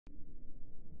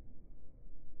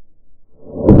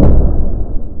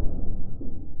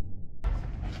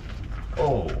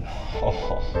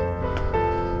Oh.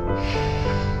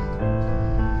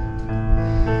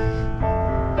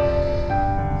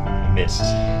 Missed.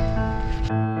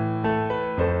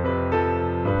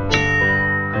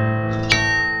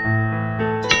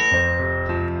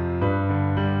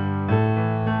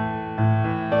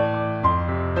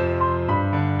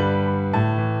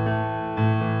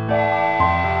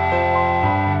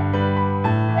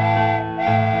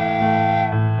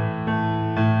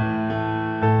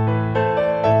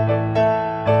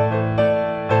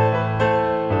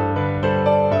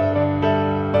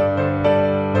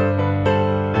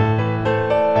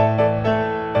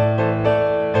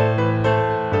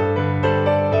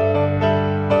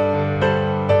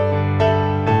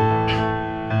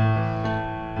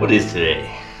 What is today?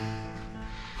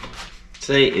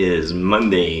 Today is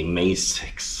Monday, May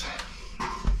 6th.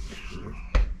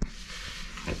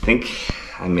 I think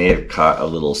I may have caught a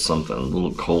little something, a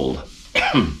little cold.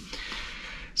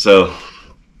 So,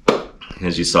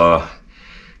 as you saw,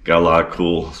 got a lot of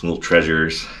cool little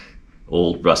treasures,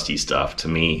 old rusty stuff. To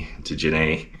me, to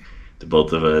Janae, to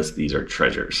both of us, these are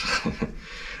treasures.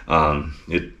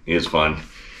 It is fun.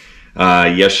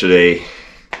 Yesterday,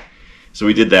 so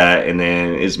we did that, and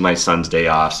then it's my son's day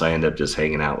off, so I ended up just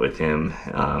hanging out with him.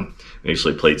 We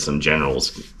actually played some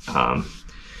generals.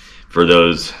 For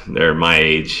those that are my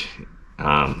age,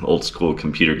 old school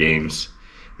computer games.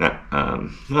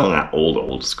 Not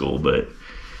old school, but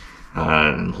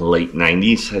late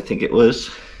 90s, I think it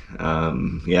was.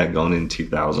 Yeah, going in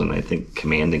 2000, I think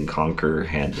Command and Conquer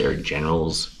had their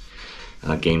generals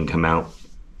game come out.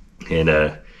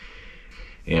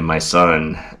 And my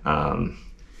son,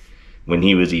 when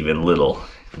he was even little,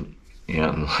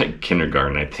 like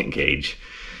kindergarten, I think, age,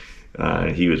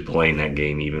 he was playing that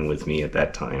game even with me at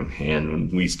that time,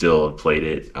 and we still have played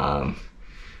it. A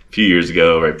few years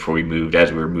ago, right before we moved,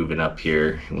 as we were moving up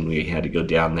here, when we had to go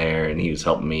down there, and he was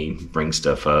helping me bring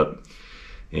stuff up,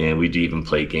 and we'd even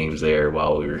play games there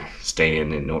while we were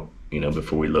staying, and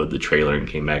before we load the trailer and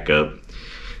came back up.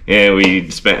 And we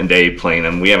spent a day playing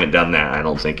them. We haven't done that, I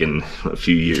don't think, in a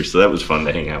few years. So that was fun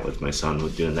to hang out with my son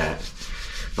with doing that.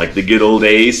 Like the good old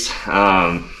days.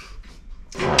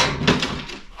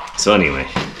 So anyway,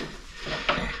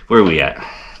 where are we at?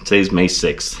 Today's May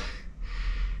 6th.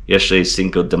 Yesterday's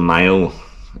Cinco de Mayo.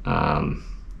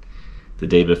 The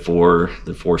day before,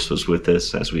 the Force was with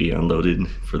us as we unloaded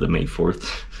for the May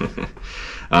 4th.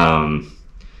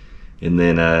 And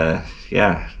then,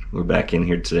 yeah. We're back in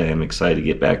here today. I'm excited to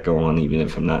get back going, even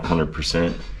if I'm not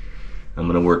 100%. I'm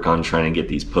going to work on trying to get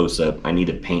these posts up. I need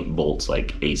to paint bolts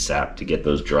like ASAP to get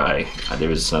those dry. There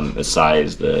was some,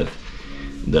 besides the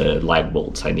lag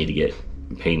bolts, I need to get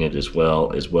painted as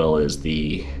well as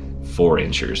the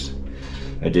 4-inchers.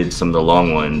 I did some of the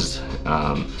long ones,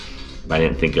 but I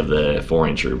didn't think of the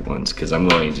 4-incher ones because I'm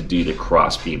going to do the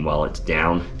cross beam while it's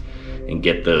down and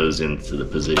get those into the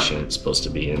position it's supposed to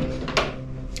be in.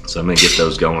 So I'm gonna get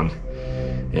those going,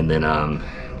 and then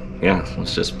yeah,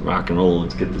 let's just rock and roll.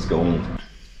 Let's get this going.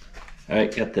 All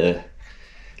right, got the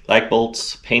lag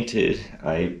bolts painted.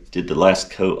 I did the last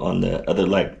coat on the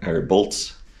other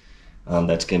bolts.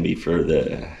 That's gonna be for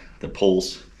the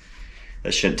poles.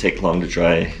 That shouldn't take long to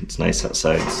dry. It's nice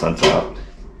outside, the sun's out.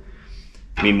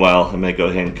 Meanwhile, I'm gonna go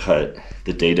ahead and cut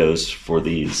the dados for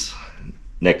these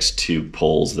next 2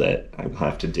 poles that I'll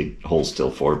have to dig holes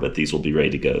still for, but these will be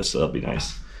ready to go, so that'll be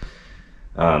nice.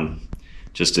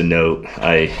 Just a note,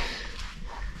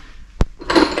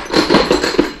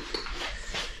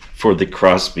 for the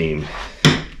cross beam,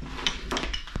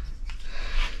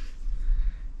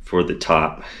 for the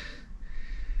top,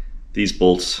 these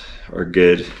bolts are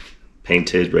good,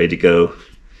 painted, ready to go.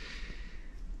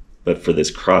 But for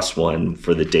this cross one,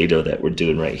 for the dado that we're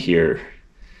doing right here,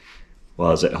 while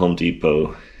I was at Home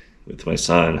Depot with my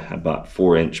son, I bought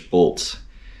 4-inch bolts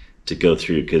to go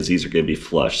through because these are going to be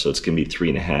flush, so it's going to be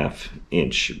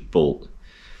 3.5-inch bolt.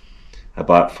 I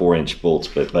bought 4-inch bolts,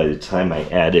 but by the time I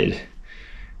added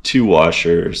 2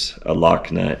 washers, a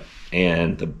lock nut,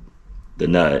 and the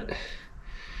nut,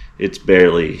 it's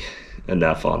barely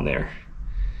enough on there.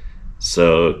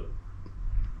 So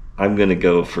I'm going to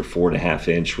go for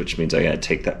 4.5-inch, which means I got to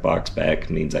take that box back. It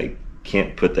means I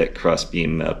can't put that cross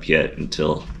beam up yet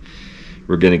until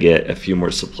we're going to get a few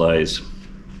more supplies,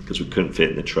 because we couldn't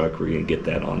fit in the truck. We're going to get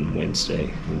that on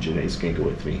Wednesday, and Janae's going to go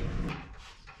with me.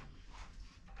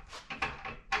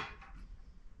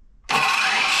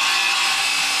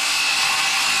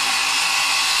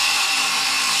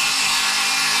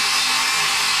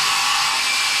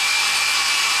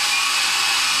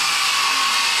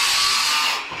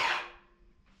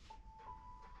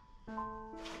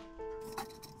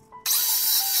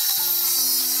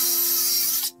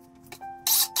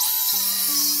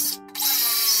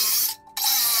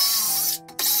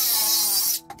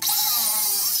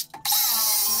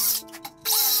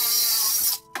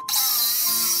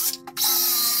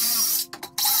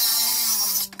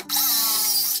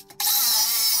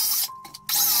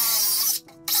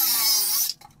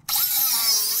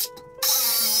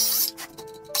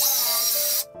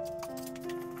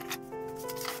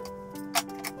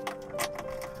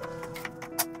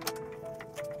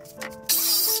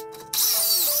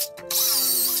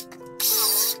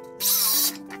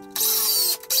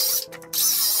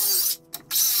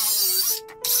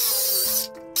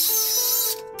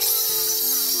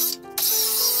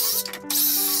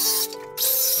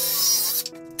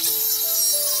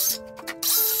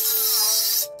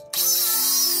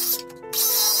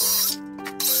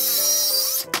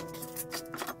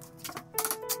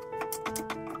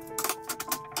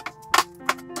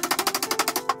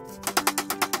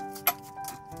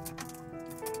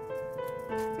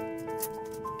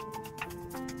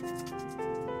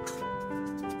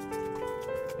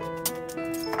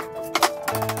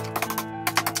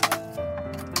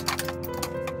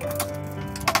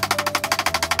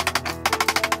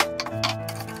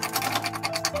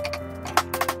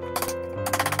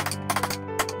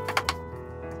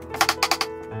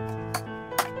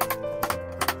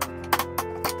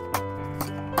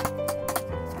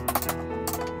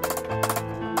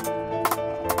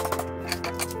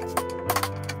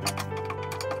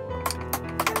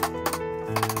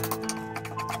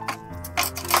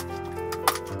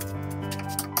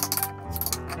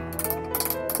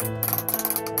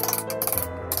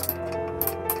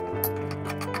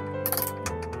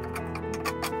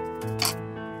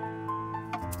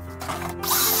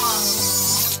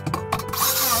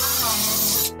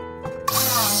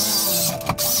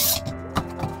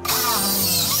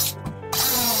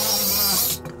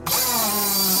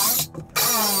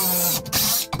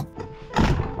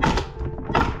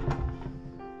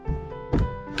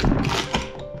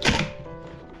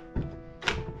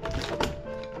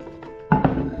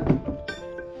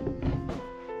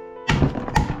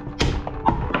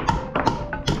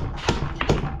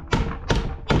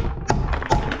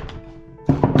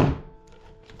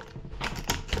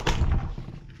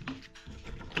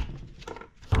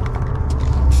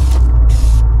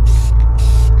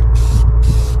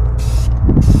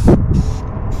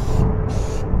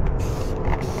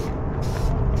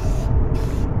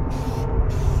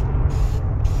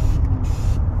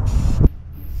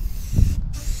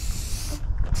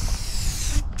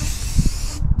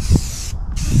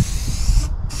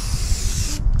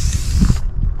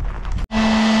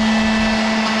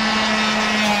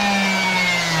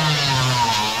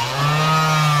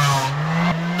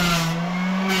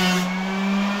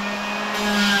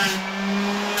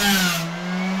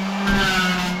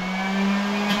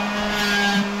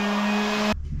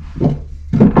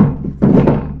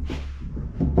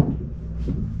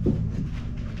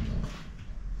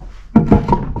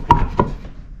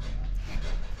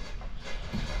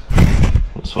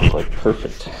 This one's like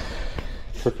perfect.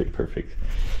 Perfect.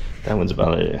 That one's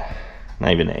about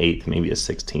not even an eighth, maybe a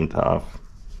 16th off.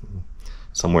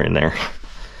 Somewhere in there.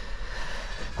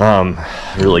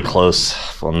 Really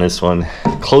close on this one.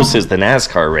 Close as the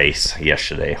Nascar race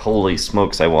yesterday. Holy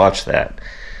smokes, I watched that.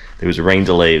 There was a rain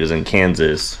delay. It was in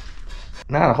Kansas.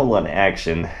 Not a whole lot of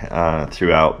action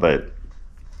throughout, but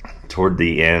toward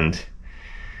the end,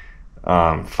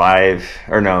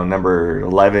 number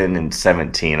 11 and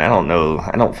 17. I don't know.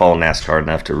 I don't follow NASCAR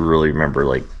enough to really remember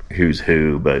like who's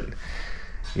who, but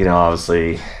you know,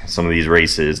 obviously some of these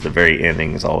races, the very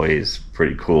ending is always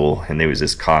pretty cool. And there was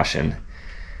this caution,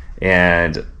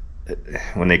 and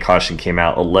when the caution came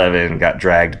out, 11 got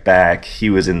dragged back. He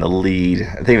was in the lead.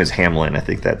 I think it was Hamlin. I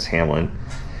think that's Hamlin.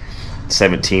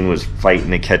 17 was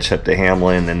fighting to catch up to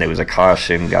Hamlin. Then there was a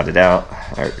caution, got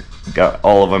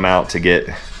all of them out to get,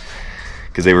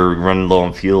 because they were running low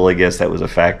on fuel. I guess that was a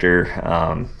factor.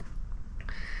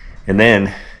 And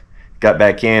then got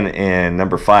back in, and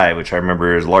number 5, which I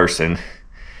remember is Larson,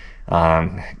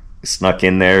 snuck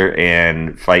in there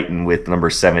and fighting with number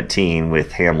 17,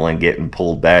 with Hamlin getting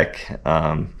pulled back.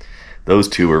 Those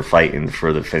two were fighting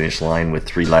for the finish line with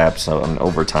 3 laps on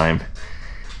overtime.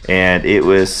 And it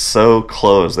was so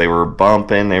close. They were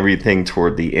bumping everything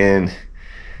toward the end,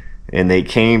 and they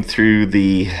came through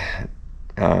the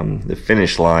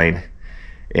finish line.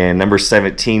 And number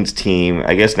 17's team,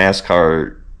 I guess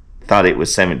NASCAR thought it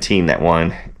was 17 that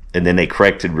won, and then they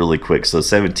corrected really quick. So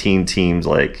 17 teams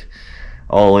like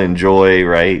all enjoy,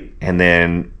 right? And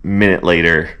then a minute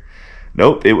later,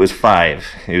 nope, it was 5.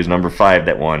 It was number 5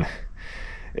 that won.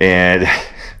 And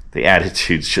the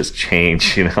attitudes just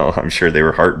changed, you know. I'm sure they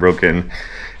were heartbroken.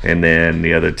 And then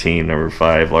the other team, number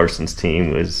 5, Larson's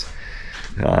team, was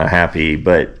happy.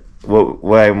 But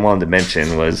what I wanted to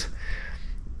mention was,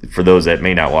 for those that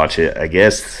may not watch it, I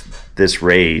guess this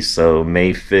race, so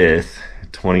May 5th,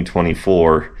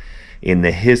 2024, in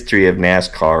the history of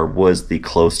NASCAR, was the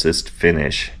closest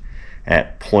finish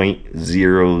at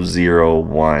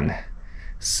 0.001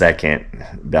 second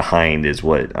behind is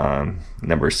what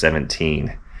number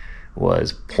 17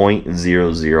 was.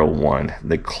 0.001,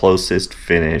 the closest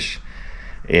finish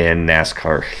in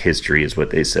NASCAR history is what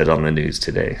they said on the news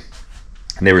today.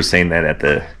 And they were saying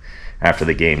that after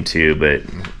the game too, but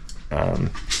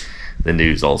the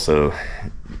news also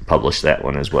published that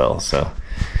one as well. So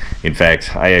in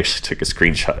fact, I actually took a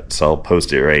screenshot, so I'll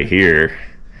post it right here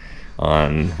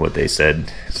on what they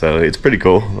said. So it's pretty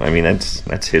cool. I mean,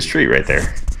 that's history right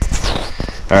there.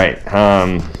 All right.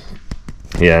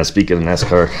 Yeah, speaking of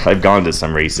NASCAR, I've gone to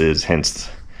some races, hence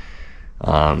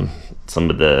some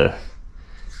of the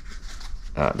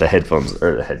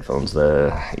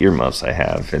earmuffs I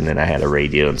have, and then I had a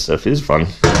radio and stuff. It was fun.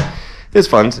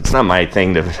 It's not my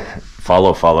thing to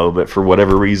follow, but for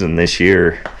whatever reason this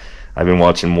year, I've been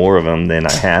watching more of them than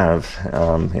I have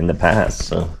in the past.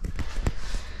 So,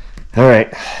 all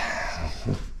right.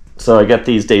 So I got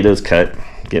these dados cut.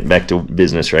 Get back to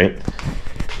business, right?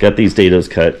 Got these dados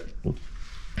cut,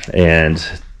 and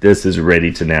this is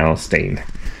ready to now stain.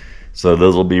 So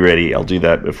those will be ready. I'll do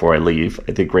that before I leave.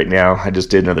 I think right now I just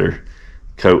did another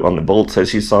coat on the bolts,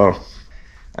 as you saw.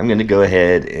 I'm going to go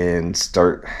ahead and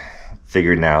start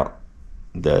figuring out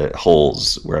the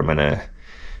holes where I'm going to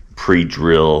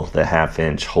pre-drill the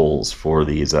 1/2-inch holes for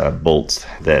these bolts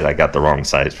that I got the wrong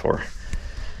size for.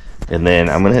 And then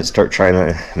I'm going to start trying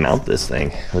to mount this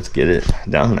thing. Let's get it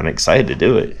done. I'm excited to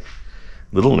do it.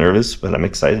 A little nervous, but I'm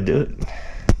excited to do it.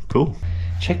 Cool.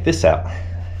 Check this out.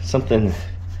 Something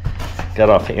got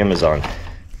off Amazon.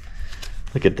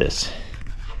 Look at this.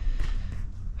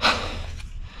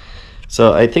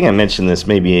 So I think I mentioned this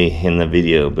maybe in the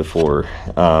video before.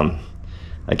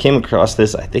 I came across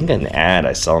this, I think an ad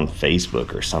I saw on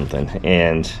Facebook or something,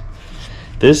 and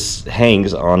this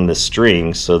hangs on the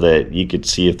string so that you could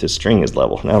see if the string is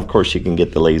level. Now, of course, you can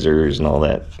get the lasers and all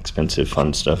that expensive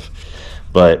fun stuff,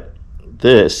 but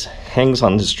this hangs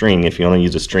on the string if you want to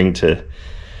use a string to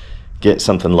get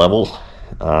something level,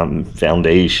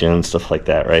 foundation, stuff like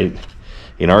that, right?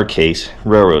 In our case,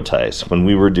 railroad ties. When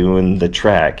we were doing the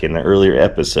track in the earlier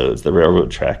episodes, the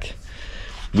railroad track,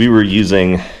 we were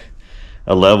using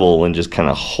a level and just kind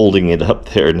of holding it up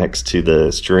there next to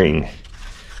the string.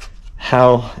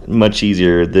 How much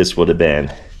easier this would have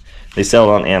been. They sell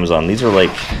it on Amazon. These are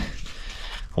like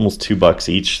almost $2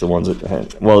 each. The ones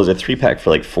that, well, it was a 3-pack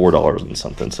for like $4 and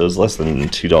something, so it was less than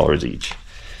 $2 each.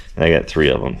 And I got 3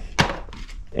 of them.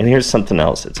 And here's something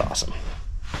else that's awesome.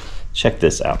 Check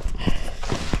this out.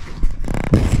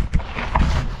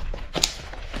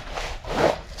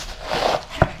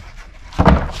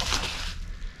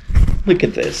 Look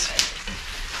at this.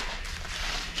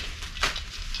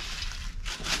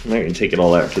 I'm not going to take it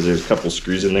all out because there's a couple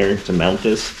screws in there to mount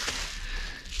this.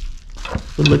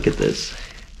 But look at this.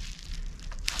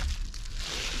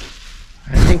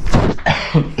 I think...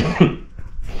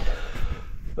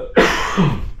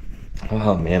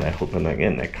 Oh man, I hope I'm not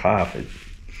getting that cough. I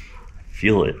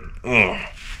feel it.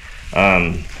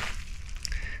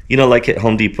 You know, like at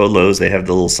Home Depot, Lowe's, they have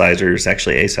the little sizers.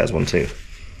 Actually, Ace has one too.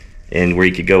 And where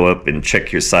you could go up and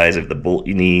check your size of the bolt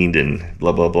you need and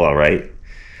blah, blah, blah, right?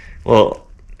 Well,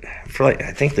 for like,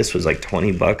 I think this was like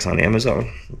 20 bucks on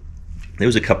Amazon. There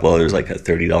was a couple others, like a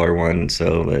 $30 one.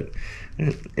 So, but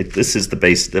this is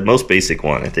the most basic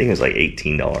one. I think it was like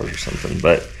 $18 or something.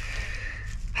 But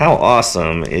how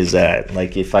awesome is that?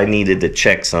 Like if I needed to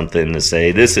check something to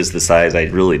say, this is the size I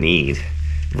really need,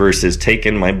 versus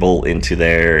taking my bolt into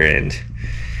there and,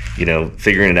 you know,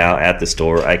 figuring it out at the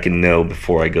store, I can know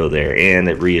before I go there. And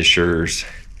it reassures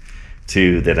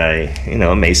too that I, you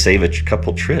know, may save a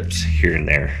couple trips here and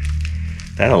there.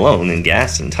 That alone in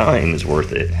gas and time is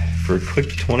worth it. For a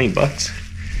quick 20 bucks,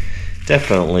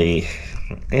 definitely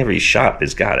every shop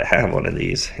has got to have one of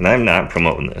these. And I'm not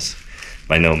promoting this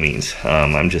by no means.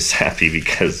 I'm just happy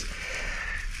because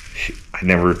I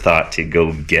never thought to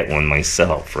go get one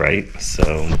myself, right?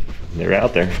 So they're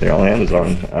out there. They're on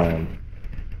Amazon.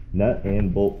 Nut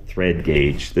and bolt thread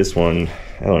gauge. This one,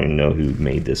 I don't even know who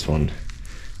made this one,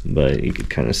 but you could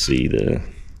kind of see the...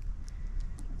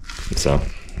 So,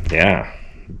 yeah,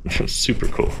 super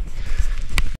cool.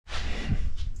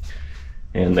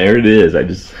 And there it is.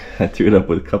 I threw it up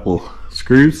with a couple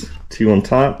screws, 2 on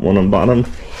top, 1 on bottom.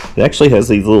 It actually has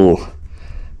these little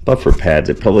buffer pads.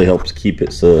 It probably helps keep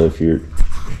it so if you're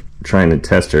trying to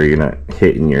test her, you're not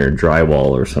hitting your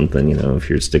drywall or something, you know, if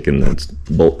you're sticking that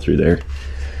bolt through there.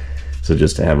 So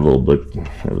just to have a little bit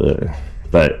of a,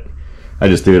 but I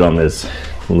just threw it on this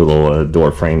little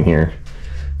door frame here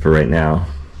for right now,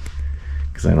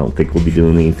 because I don't think we'll be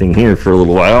doing anything here for a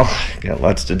little while. Got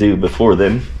lots to do before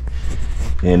then.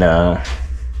 And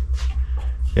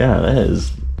yeah,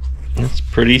 that's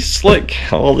pretty slick.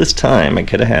 All this time I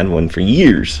could have had one for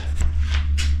years.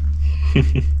 I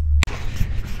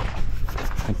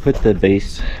put the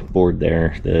base board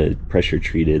there, the pressure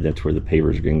treated, that's where the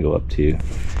pavers are going to go up to.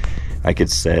 I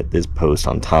could set this post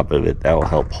on top of it. That will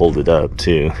help hold it up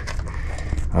too.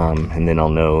 And then I'll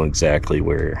know exactly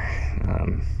where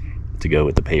to go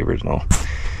with the pavers and all.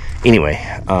 Anyway,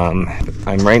 I'm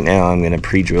going to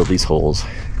pre-drill these holes.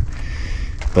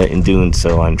 But in doing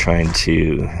so, I'm trying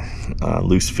to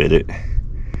loose fit it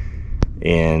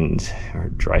or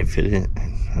dry fit it.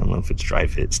 I don't know if it's dry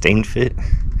fit, stain fit,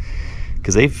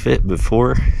 because they've fit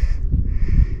before,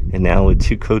 and now with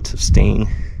 2 coats of stain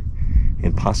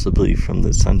and possibly from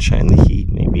the sunshine, the heat,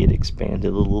 maybe it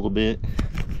expanded a little bit,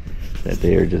 that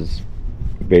they are just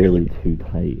barely too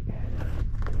tight.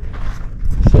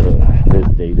 So there's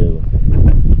dado,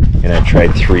 and I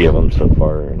tried 3 of them so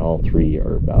far, and all 3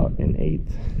 are about an 1/8,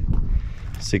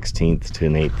 16th to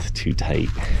an 1/8 too tight.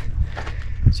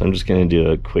 So I'm just going to do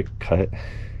a quick cut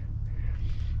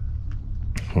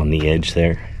on the edge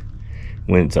there.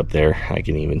 When it's up there, I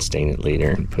can even stain it later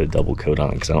and put a double coat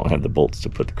on, because I don't have the bolts to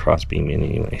put the cross beam in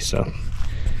anyway. So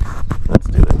let's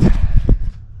do it.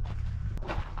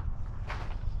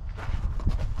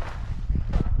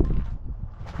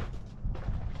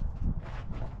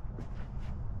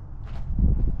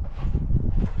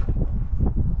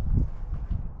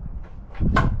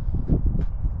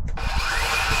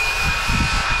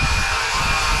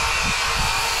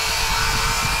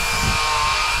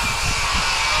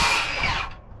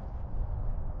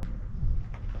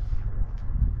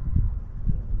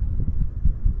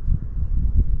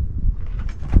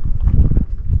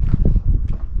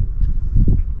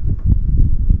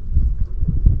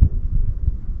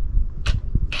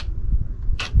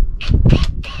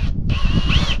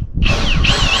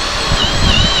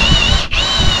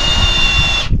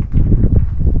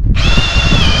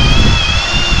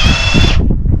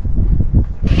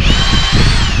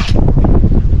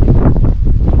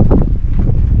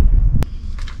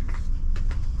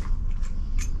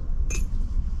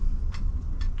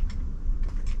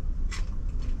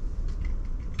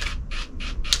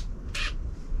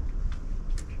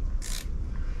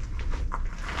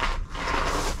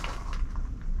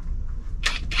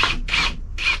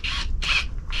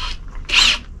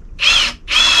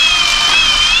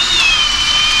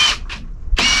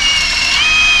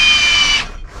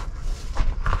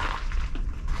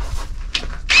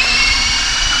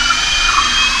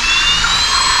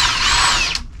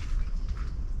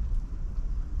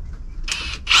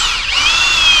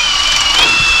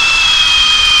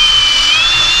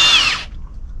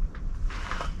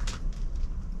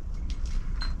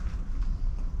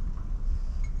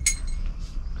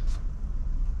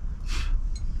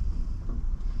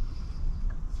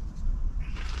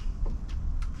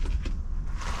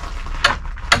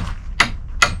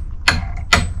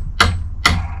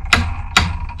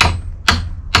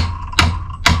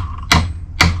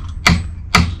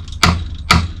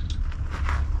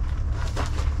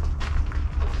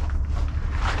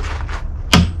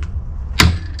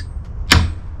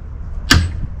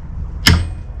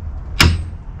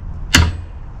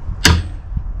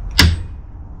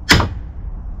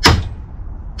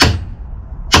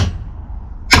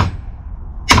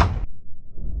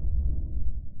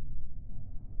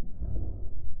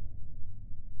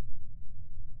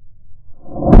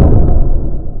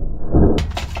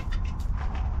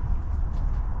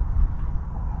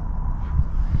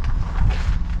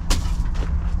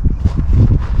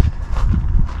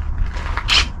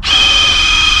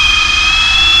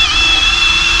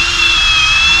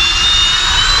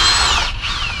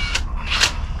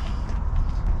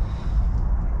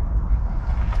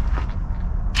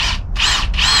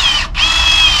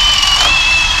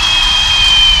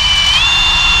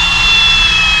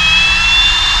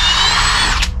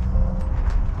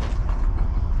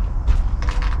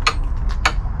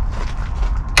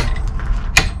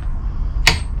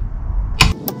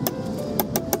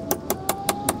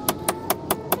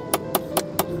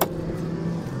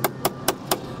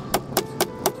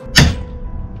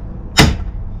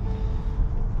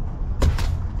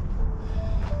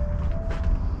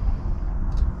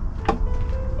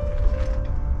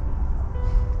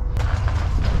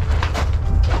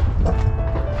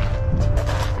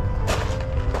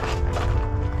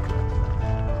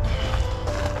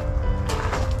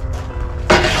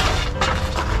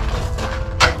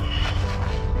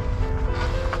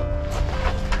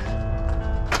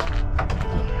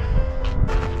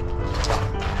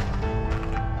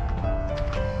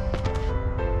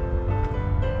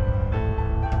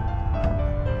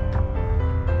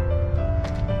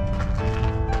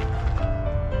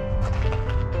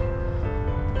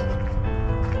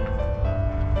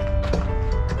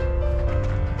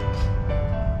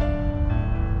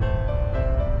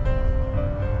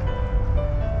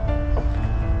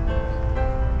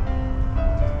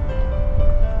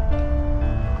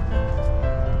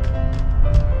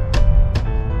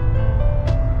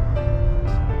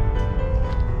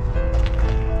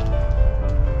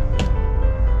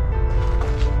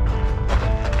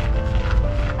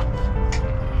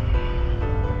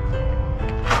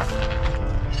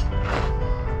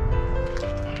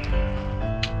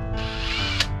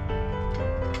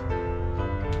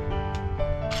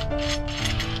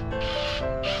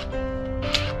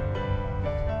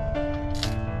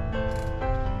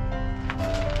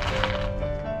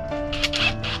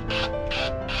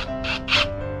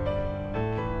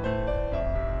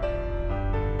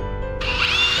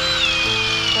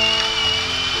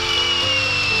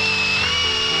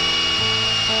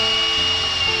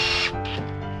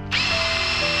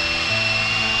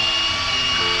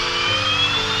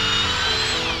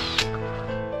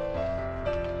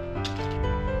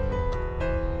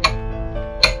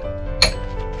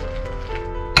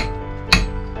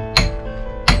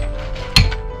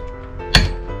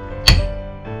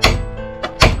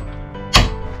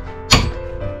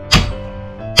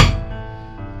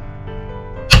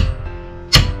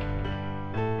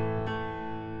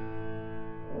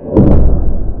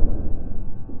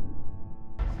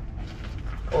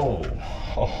 Oh,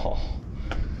 oh.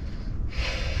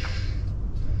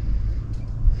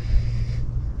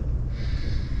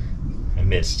 I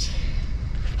missed.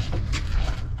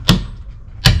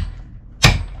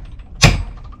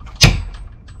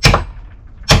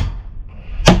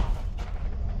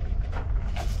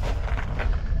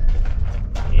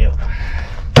 Yep.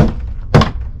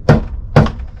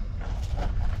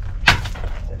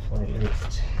 Definitely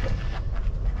missed.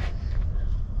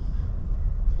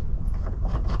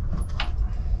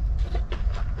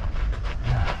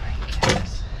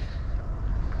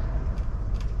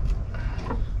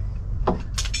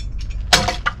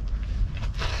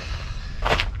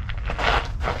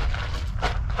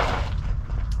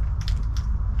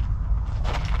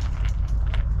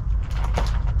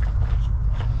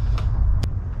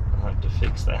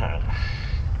 Fix that.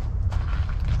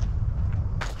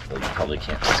 Well, you probably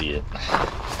can't see it.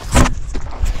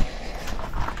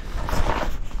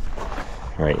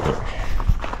 Right here.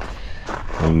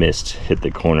 I missed, hit the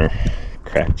corner,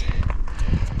 cracked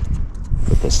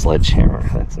with the sledgehammer.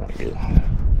 That's not good.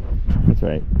 That's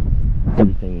right.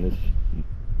 Everything in this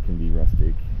can be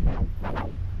rustic.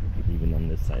 Even on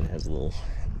this side has a little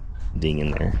ding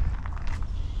in there,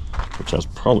 which I was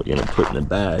probably going to put in the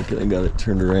bag. I got it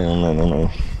turned around, I don't know.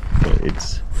 But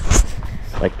it's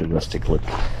like the rustic look.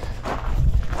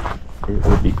 It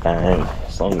would be fine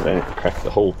as long as I didn't crack the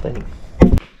whole thing.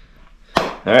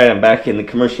 Alright, I'm back in the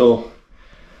commercial.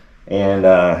 And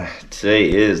today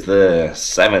is the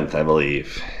 7th, I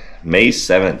believe. May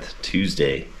 7th,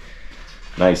 Tuesday.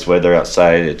 Nice weather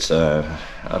outside. It's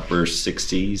upper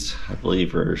 60s, I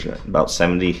believe, or about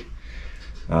 70.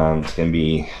 It's going to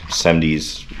be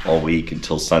 70s all week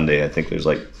until Sunday. I think there's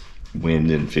like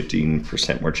wind and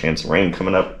 15% more chance of rain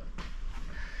coming up.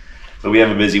 But we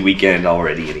have a busy weekend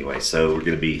already anyway, so we're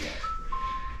going to be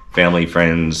family,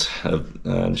 friends of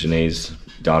Janae's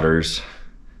daughters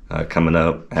coming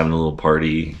up, having a little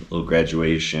party, a little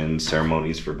graduation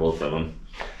ceremonies for both of them.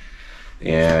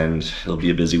 And it'll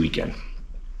be a busy weekend.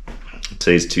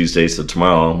 Today's Tuesday, so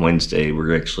tomorrow, Wednesday,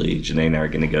 we're actually, Janae and I are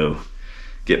going to go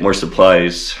get more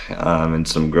supplies and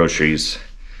some groceries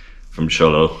from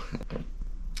Cholo.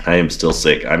 I am still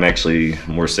sick. I'm actually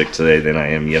more sick today than I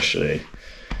am yesterday.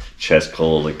 Chest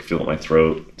cold, like feeling my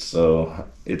throat. So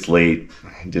it's late.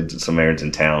 I did some errands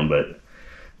in town, but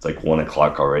it's like 1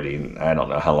 o'clock already. And I don't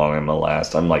know how long I'm gonna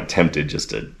last. I'm like tempted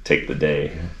just to take the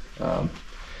day.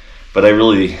 But I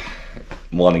really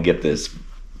want to get this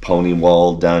pony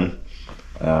wall done.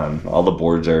 All the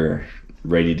boards are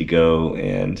ready to go,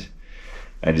 and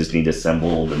I just need to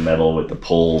assemble the metal with the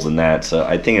poles and that. So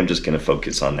I think I'm just going to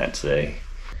focus on that today.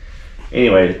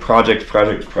 Anyway, projects. All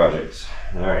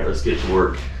right, let's get to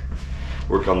work.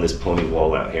 Work on this pony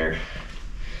wall out here.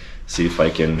 See if I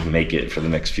can make it for the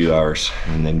next few hours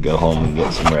and then go home and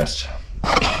get some rest.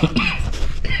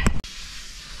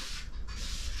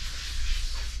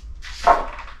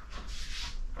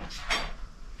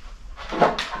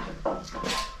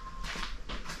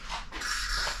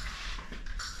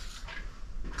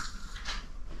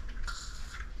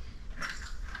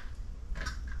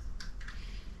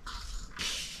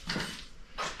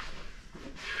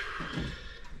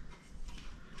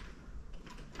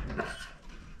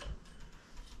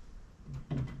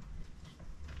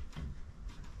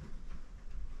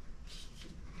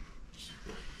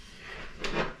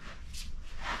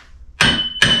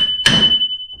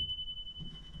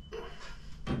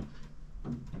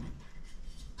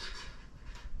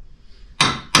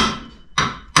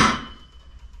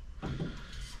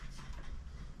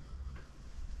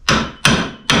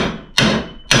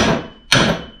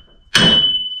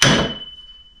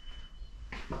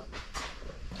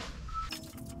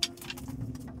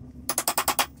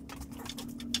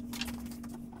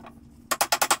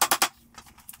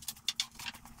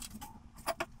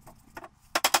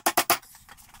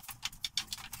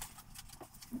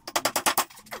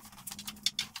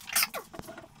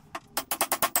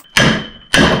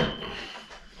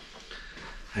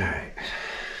 All right,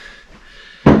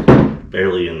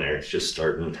 barely in there. It's just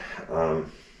starting.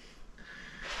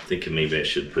 Thinking maybe I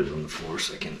should put it on the floor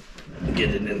so I can get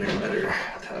it in there better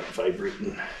without it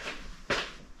vibrating.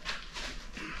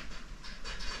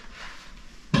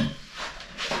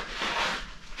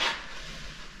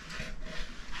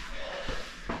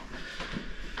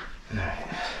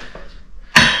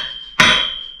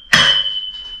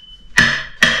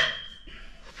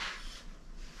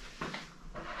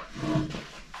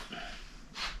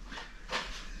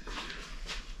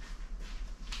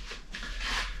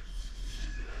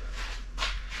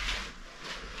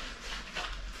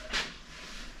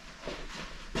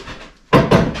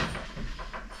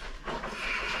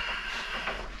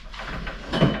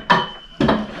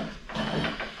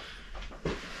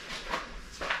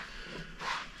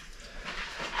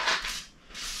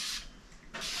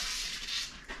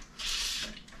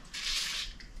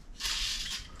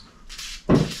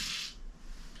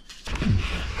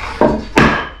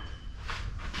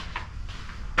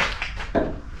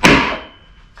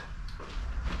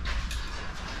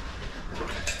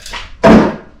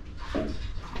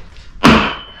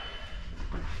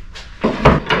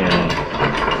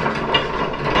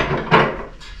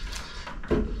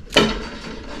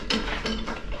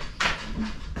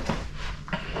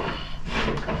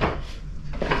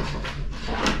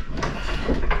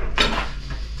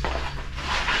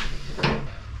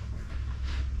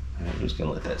 just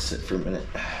gonna let that sit for a minute.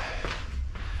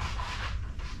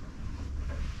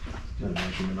 Do a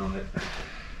measurement on it.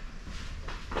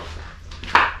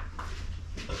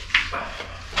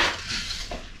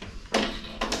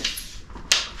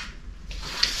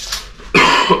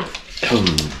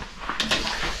 Oh,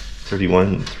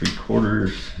 31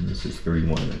 3/4, and this is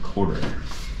 31 1/4.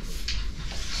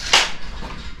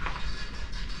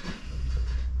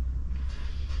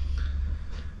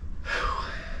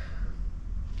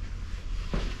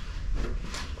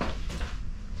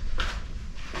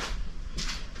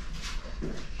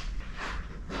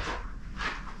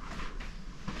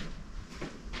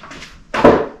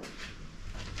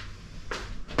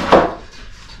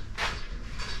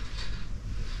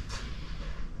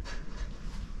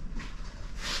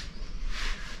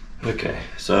 Okay,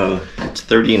 so it's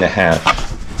 30 and a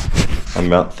half. I'm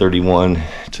about 31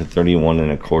 to 31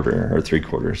 1/4 or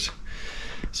 3/4.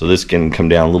 So this can come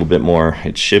down a little bit more.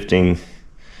 It's shifting.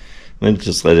 Let's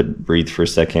just let it breathe for a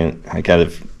second. I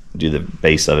gotta do the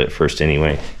base of it first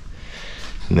anyway,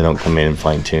 and then I'll come in and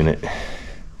fine tune it.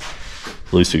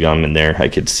 Loose gum in there. I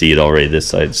could see it already. This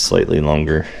side's slightly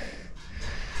longer.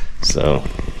 So,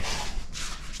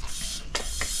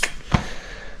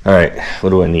 all right,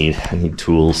 what do I need? I need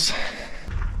tools.